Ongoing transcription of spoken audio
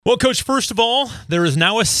Well, Coach, first of all, there is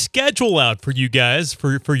now a schedule out for you guys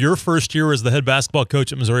for your first year as the head basketball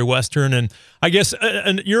coach at Missouri Western. And I guess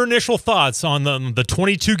your initial thoughts on the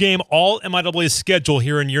 22-game all-MIAA schedule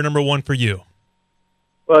here in year number one for you.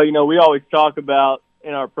 Well, we always talk about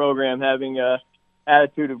in our program having a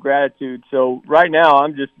attitude of gratitude. So right now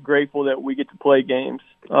I'm just grateful that we get to play games.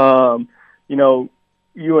 You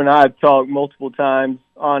and I have talked multiple times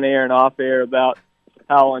on air and off air about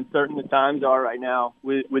how uncertain the times are right now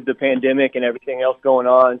with the pandemic and everything else going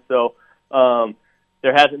on. So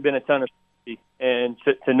there hasn't been a ton of safety. And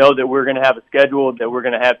to know that we're going to have a schedule, that we're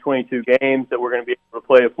going to have 22 games, that we're going to be able to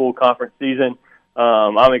play a full conference season,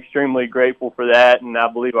 I'm extremely grateful for that, and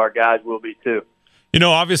I believe our guys will be too.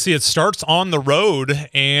 Obviously it starts on the road,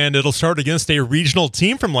 and it'll start against a regional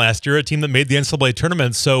team from last year, a team that made the NCAA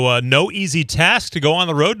tournament. So no easy task to go on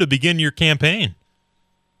the road to begin your campaign.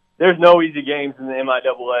 There's no easy games in the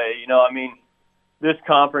MIAA. This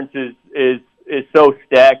conference is so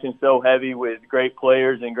stacked and so heavy with great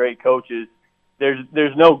players and great coaches.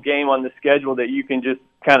 There's no game on the schedule that you can just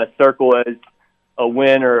kind of circle as a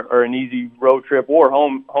win or an easy road trip or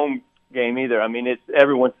home game either.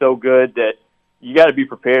 Everyone's so good that you got to be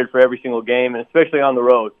prepared for every single game, and especially on the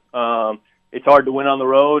road. It's hard to win on the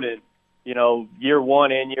road, and year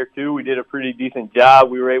one and year two, we did a pretty decent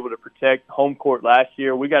job. We were able to protect home court last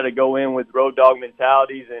year. We got to go in with road dog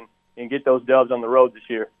mentalities and get those dubs on the road this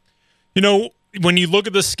year. When you look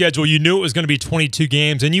at the schedule, you knew it was going to be 22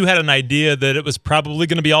 games, and you had an idea that it was probably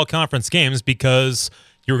going to be all conference games because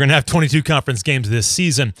you were going to have 22 conference games this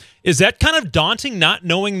season. Is that kind of daunting, not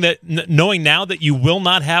knowing now that you will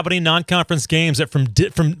not have any non-conference games, that from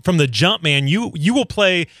the jump, man, you will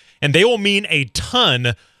play, and they will mean a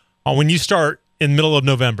ton when you start in the middle of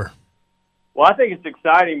November? Well, I think it's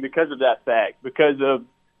exciting because of that fact, because of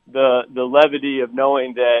the levity of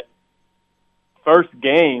knowing that first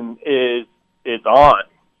game is on.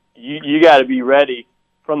 You got to be ready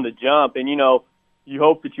from the jump, and you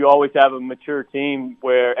hope that you always have a mature team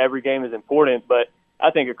where every game is important. But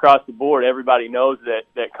I think across the board, everybody knows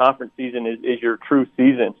that conference season is your true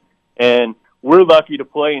season, and we're lucky to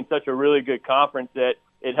play in such a really good conference that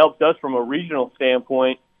it helps us from a regional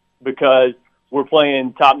standpoint, because we're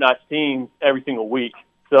playing top-notch teams every single week.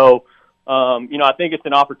 So, I think it's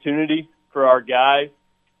an opportunity for our guys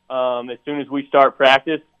as soon as we start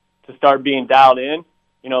practice to start being dialed in.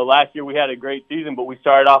 Last year we had a great season, but we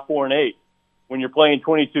started off 4-8. When you're playing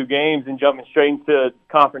 22 games and jumping straight into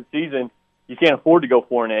conference season, you can't afford to go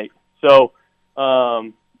 4-8. So,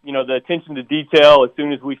 the attention to detail as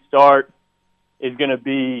soon as we start is going to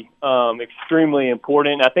be extremely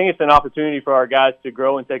important. I think it's an opportunity for our guys to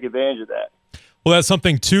grow and take advantage of that. Well, that's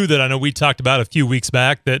something, too, that I know we talked about a few weeks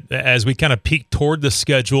back, that as we kind of peek toward the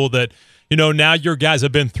schedule, that, now your guys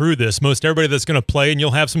have been through this. Most everybody that's going to play, and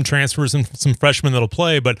you'll have some transfers and some freshmen that'll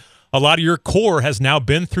play, but a lot of your core has now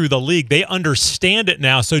been through the league. They understand it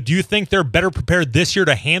now. So do you think they're better prepared this year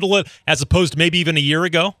to handle it as opposed to maybe even a year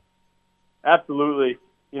ago? Absolutely.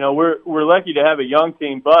 We're lucky to have a young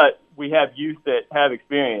team, but we have youth that have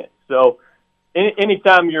experience. So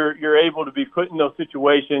anytime you're able to be put in those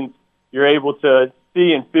situations, you're able to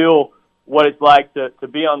see and feel what it's like to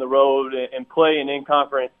be on the road and play an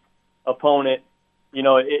in-conference opponent.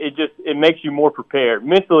 It makes you more prepared,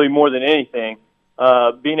 mentally more than anything.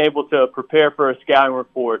 Being able to prepare for a scouting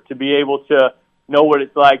report, to be able to know what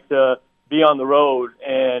it's like to be on the road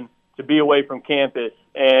and to be away from campus,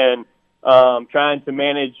 and trying to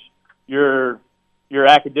manage your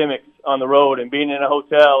academics on the road and being in a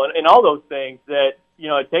hotel and all those things that,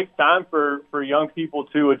 it takes time for young people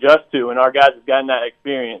to adjust to, and our guys have gotten that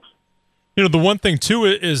experience. The one thing, too,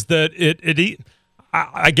 is that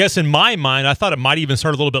I guess in my mind, I thought it might even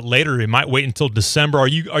start a little bit later. It might wait until December. Are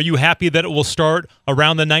you happy that it will start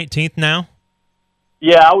around the 19th now?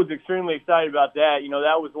 Yeah, I was extremely excited about that.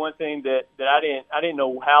 That was one thing that I didn't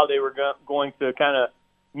know how they were going to kind of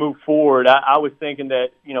move forward. I was thinking that,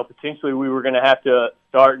 potentially we were going to have to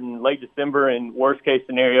start in late December, and worst case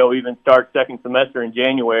scenario, even start second semester in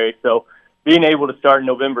January. So being able to start in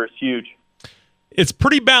November is huge. It's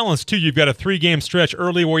pretty balanced, too. You've got a 3-game stretch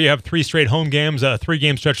early where you have 3 straight home games, a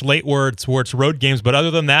 3-game stretch late where it's road games. But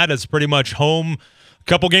other than that, it's pretty much home, a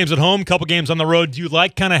couple games at home, a couple games on the road. Do you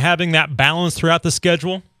like kind of having that balance throughout the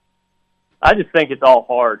schedule? I just think it's all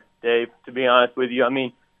hard, Dave, to be honest with you.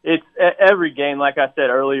 It's every game, like I said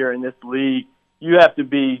earlier, in this league, you have to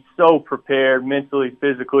be so prepared mentally,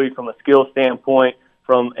 physically, from a skill standpoint,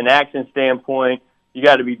 from an action standpoint. You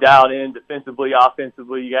got to be dialed in defensively,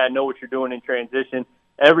 offensively. You got to know what you're doing in transition.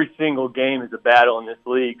 Every single game is a battle in this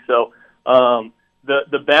league. So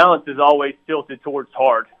the balance is always tilted towards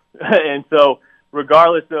hard. And so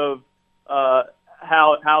regardless of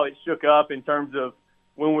how it shook up in terms of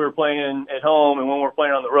when we were playing at home and when we're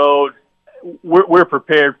playing on the road, we're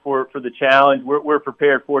prepared for the challenge. We're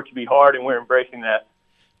prepared for it to be hard, and we're embracing that.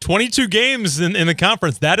 22 games in the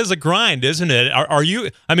conference, that is a grind, isn't it? Are you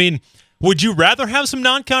 – I mean, would you rather have some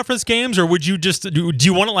non-conference games, or would you just – do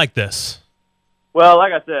you want it like this? Well,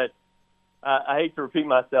 like I said, I hate to repeat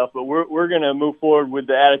myself, but we're going to move forward with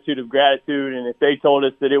the attitude of gratitude, and if they told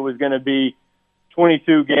us that it was going to be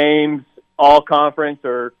 22 games all conference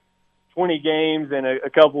or 20 games and a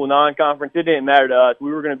couple of non-conference, it didn't matter to us.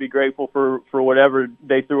 We were going to be grateful for whatever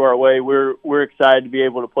they threw our way. We're excited to be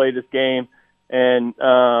able to play this game, and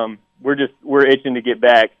we're itching to get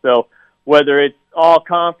back. So whether it's all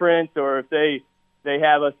conference or if they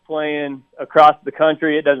have us playing across the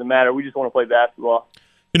country, it doesn't matter. We just want to play basketball.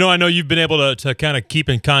 You know, I know you've been able to kind of keep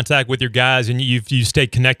in contact with your guys, and you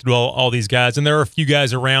stayed connected with all these guys. And there are a few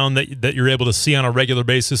guys around that you're able to see on a regular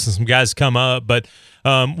basis, and some guys come up. But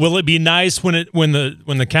will it be nice when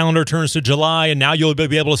the calendar turns to July, and now you'll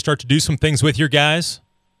be able to start to do some things with your guys?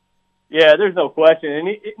 Yeah, there's no question,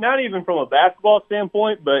 and not even from a basketball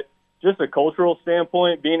standpoint, but just a cultural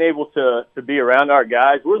standpoint, being able to be around our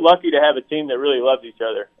guys. We're lucky to have a team that really loves each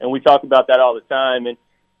other, and we talk about that all the time. And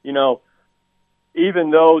you know,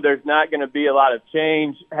 even though there's not going to be a lot of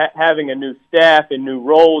change, having a new staff and new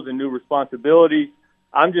roles and new responsibilities,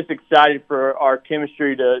 I'm just excited for our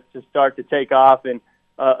chemistry to start to take off. And,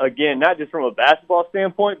 again, not just from a basketball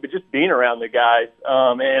standpoint, but just being around the guys.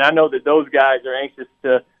 And I know that those guys are anxious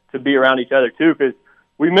to be around each other too, because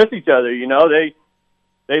we miss each other. You know,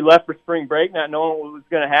 they left for spring break not knowing what was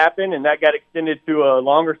going to happen, and that got extended to a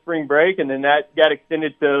longer spring break, and then that got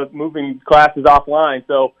extended to moving classes offline.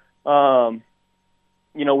 So,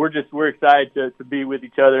 you know, we're excited to be with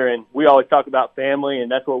each other, and we always talk about family,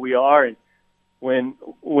 and that's what we are. And when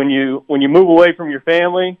you move away from your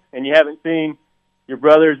family and you haven't seen your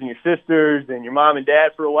brothers and your sisters and your mom and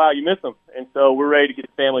dad for a while, you miss them. And so we're ready to get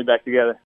the family back together.